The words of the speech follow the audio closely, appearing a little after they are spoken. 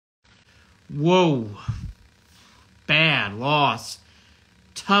Whoa. Bad loss.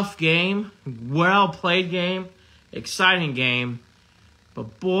 Tough game. Well-played game. Exciting game.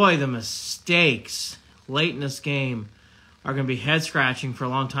 But boy, the mistakes late in this game are going to be head-scratching for a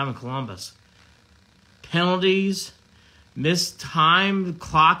long time in Columbus. Penalties. Missed time.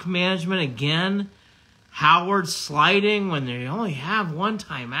 Clock management again. Howard sliding when they only have one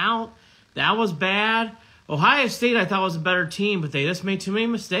timeout. That was bad. Ohio State, I thought, was a better team, but they just made too many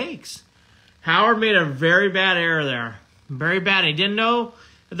mistakes. Howard made a very bad error there. Very bad. He didn't know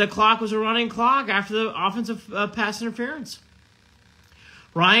that the clock was a running clock after the offensive pass interference.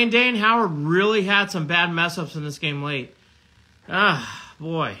 Ryan Day and Howard really had some bad mess-ups in this game late.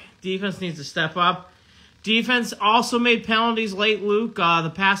 Boy. Defense needs to step up. Defense also made penalties late, Luke.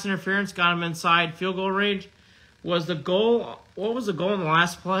 The pass interference got him inside field goal range. Was the goal... What was the goal in the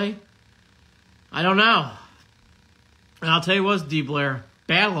last play? I don't know. And I'll tell you what, D. Blair.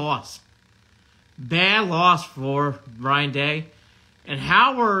 Bad loss. Bad loss for Ryan Day. And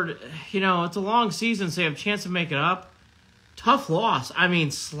Howard, it's a long season, so you have a chance to make it up. Tough loss. I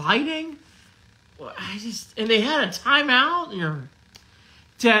mean, sliding? And they had a timeout? And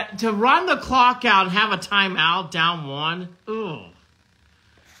to run the clock out and have a timeout down one, ugh.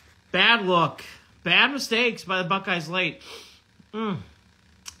 Bad look. Bad mistakes by the Buckeyes late. How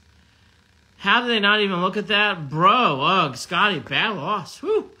did they not even look at that? Bro, Scotty, bad loss.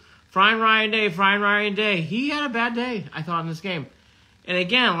 Whew. Frying Ryan Day. He had a bad day, I thought, in this game. And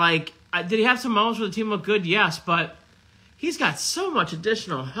again, did he have some moments where the team looked good? Yes, but he's got so much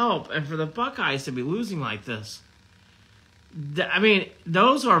additional help. And for the Buckeyes to be losing like this,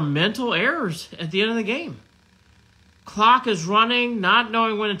 those are mental errors at the end of the game. Clock is running, not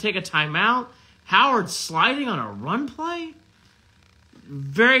knowing when to take a timeout. Howard sliding on a run play.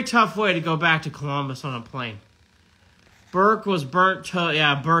 Very tough way to go back to Columbus on a plane. Burke was burnt.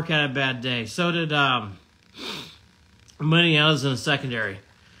 Burke had a bad day. So did many others in the secondary.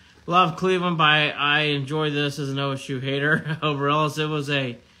 Love Cleveland, but I enjoy this as an OSU hater. Over else, it was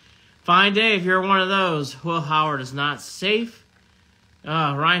a fine day if you're one of those. Will Howard is not safe.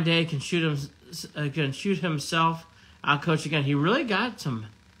 Ryan Day can shoot himself. Coach again. He really got some.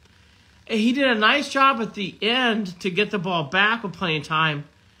 He did a nice job at the end to get the ball back with plenty of time.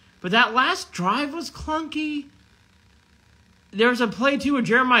 But that last drive was clunky. There was a play, too, where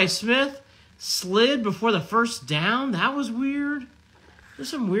Jeremiah Smith slid before the first down. That was weird. There's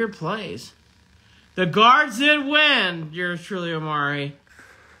some weird plays. The guards did win. Yours truly, Omari.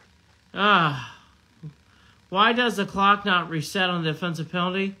 Why does the clock not reset on the defensive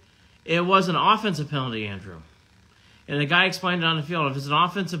penalty? It was an offensive penalty, Andrew. And the guy explained it on the field. If it's an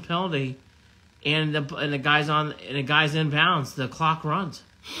offensive penalty and the guy's inbounds, the clock runs.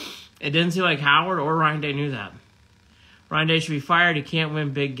 It didn't seem like Howard or Ryan Day knew that. Ryan Day should be fired. He can't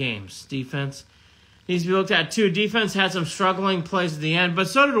win big games. Defense needs to be looked at, too. Defense had some struggling plays at the end, but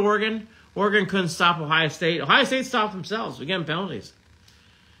so did Oregon. Oregon couldn't stop Ohio State. Ohio State stopped themselves. Again, penalties.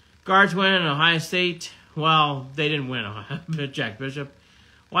 Guards win, and Ohio State, well, they didn't win. Jack Bishop.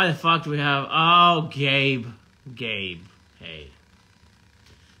 Why the fuck do we have... Oh, Gabe. Hey.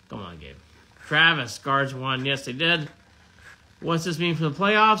 Come on, Gabe. Travis, guards won. Yes, they did. What's this mean for the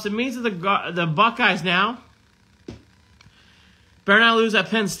playoffs? It means that the Buckeyes now better not lose at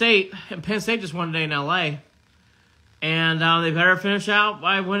Penn State. Penn State just won today in L.A. And they better finish out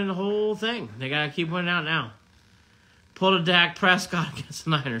by winning the whole thing. They got to keep winning out now. Pulled a Dak Prescott against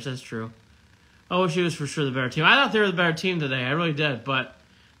the Niners. That's true. OSU was for sure the better team. I thought they were the better team today. I really did. But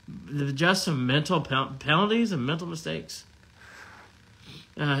just some mental penalties and mental mistakes.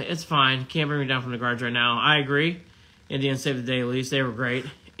 It's fine. Can't bring me down from the guards right now. I agree. Indians saved the day at least. They were great.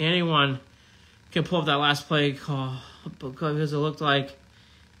 Anyone can pull up that last play call because it looked like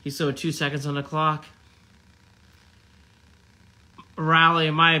he still had 2 seconds on the clock. Rally,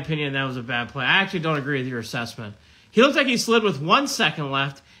 in my opinion, that was a bad play. I actually don't agree with your assessment. He looked like he slid with 1 second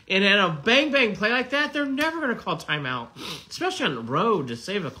left, and in a bang-bang play like that, they're never going to call timeout, especially on the road to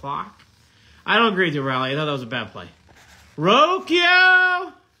save the clock. I don't agree with you, Rally. I thought that was a bad play.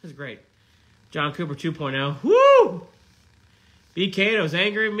 Rokio! That's great. John Cooper 2.0. Woo! B. Cato's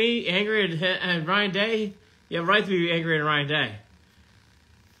angry at me, angry at Ryan Day. You have a right to be angry at Ryan Day.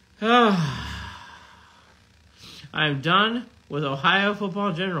 I'm done with Ohio football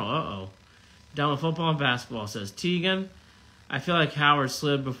in general. Done with football and basketball, says Tegan. I feel like Howard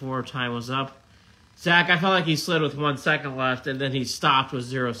slid before time was up. Zach, I felt like he slid with 1 second left, and then he stopped with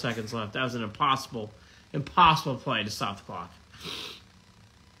 0 seconds left. That was an impossible play to stop the clock.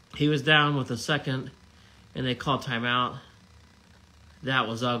 He was down with a second, and they called timeout. That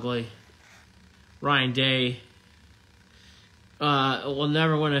was ugly. Ryan Day. Will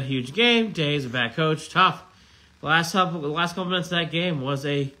never win a huge game. Day's a bad coach. Tough. The last couple minutes of that game was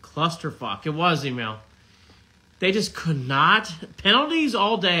a clusterfuck. It was, email. They just could not. Penalties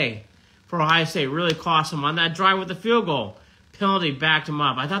all day for Ohio State really cost them on that drive with the field goal. Penalty backed them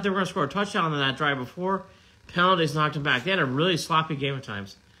up. I thought they were going to score a touchdown on that drive before. Penalties knocked them back. They had a really sloppy game at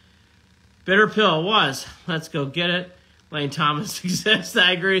times. Bitter pill was. Let's go get it. Lane Thomas exists.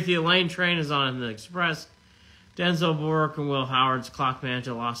 I agree with you. Lane Train is on the Express. Denzel Burke and Will Howard's clock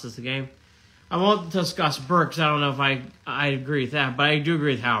manager lost us the game. I won't discuss Burke because I don't know if I agree with that, but I do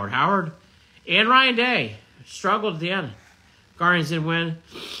agree with Howard. Howard and Ryan Day struggled at the end. Guardians did win.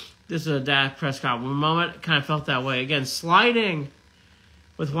 This is a Dak Prescott moment. Kind of felt that way. Again, sliding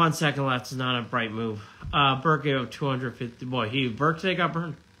with 1 second left is not a bright move. Burke gave up 250. Boy, Burke today got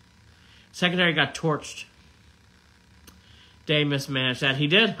burned. Secondary got torched. Day mismanaged that. He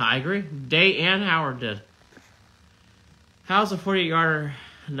did. I agree. Day and Howard did. How's a 48-yarder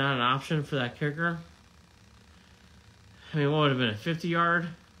not an option for that kicker? I mean, what would have been a 50-yard?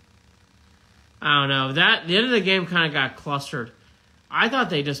 I don't know. The end of the game kind of got clustered. I thought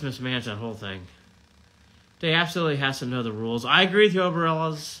they just mismanaged that whole thing. They absolutely has to know the rules. I agree with you,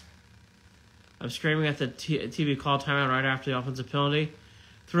 Oberellas. I'm screaming at the TV call timeout right after the offensive penalty.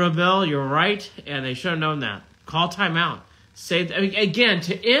 Through a bill, you're right, and they should have known that. Call timeout. Again,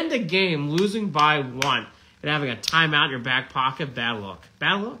 to end the game losing by 1 and having a timeout in your back pocket, bad luck.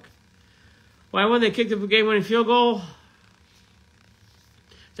 Bad luck. Why wouldn't they kick the game-winning field goal?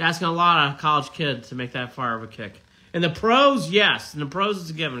 It's asking a lot of college kids to make that far of a kick. In the pros, yes. In the pros, it's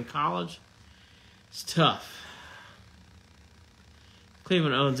a given. In college, it's tough.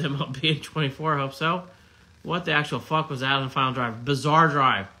 Cleveland owns MLB in 24. Hope so. What the actual fuck was that on the final drive? Bizarre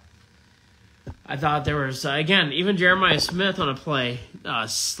drive. I thought there was, again, even Jeremiah Smith on a play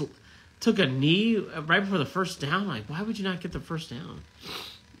took a knee right before the first down. Like, why would you not get the first down?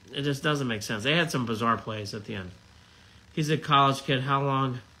 It just doesn't make sense. They had some bizarre plays at the end. He's a college kid. How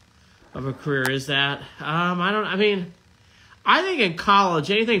long of a career is that? I think in college,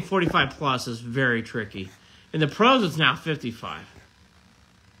 anything 45 plus is very tricky. In the pros, it's now 55.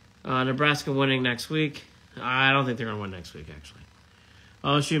 Nebraska winning next week. I don't think they're going to win next week, actually.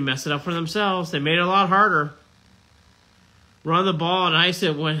 LSU messed it up for themselves. They made it a lot harder. Run the ball and ice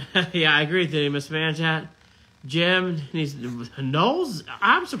it when... yeah, I agree with you. They mismanaged that. Jim needs... Knowles?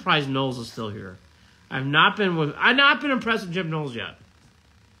 I'm surprised Knowles is still here. I've not been impressed with Jim Knowles yet.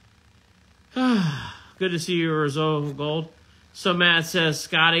 Good to see you, Rizzo Gold. So Matt says,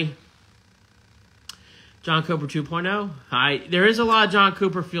 Scotty, John Cooper 2.0. There is a lot of John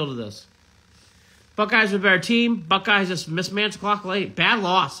Cooper feel to this. Buckeyes are a better team. Buckeyes just mismanaged the clock late. Bad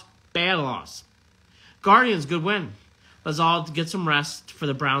loss. Bad loss. Guardians, good win. Let's all get some rest for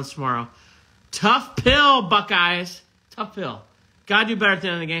the Browns tomorrow. Tough pill, Buckeyes. Tough pill. Got to do better at the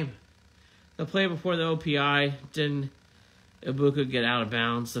end of the game. The play before the OPI, didn't Ibuka get out of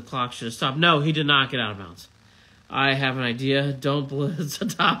bounds? The clock should have stopped. No, he did not get out of bounds. I have an idea. Don't blitz the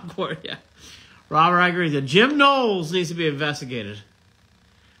top court. Yeah. Robert, I agree with you. Jim Knowles needs to be investigated.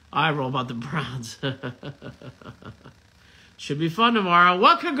 I roll about the Browns. Should be fun tomorrow.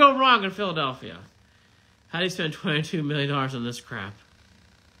 What could go wrong in Philadelphia? How do you spend $22 million on this crap?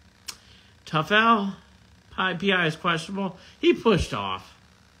 Tough L. PI is questionable. He pushed off.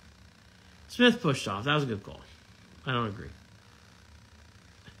 Smith pushed off. That was a good goal. I don't agree.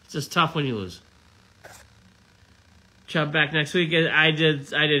 It's just tough when you lose. Chubb back next week. I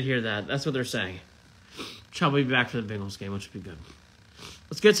did hear that. That's what they're saying. Chubb will be back for the Bengals game, which would be good.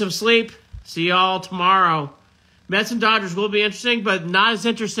 Let's get some sleep. See y'all tomorrow. Mets and Dodgers will be interesting, but not as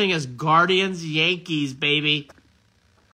interesting as Guardians, Yankees, baby.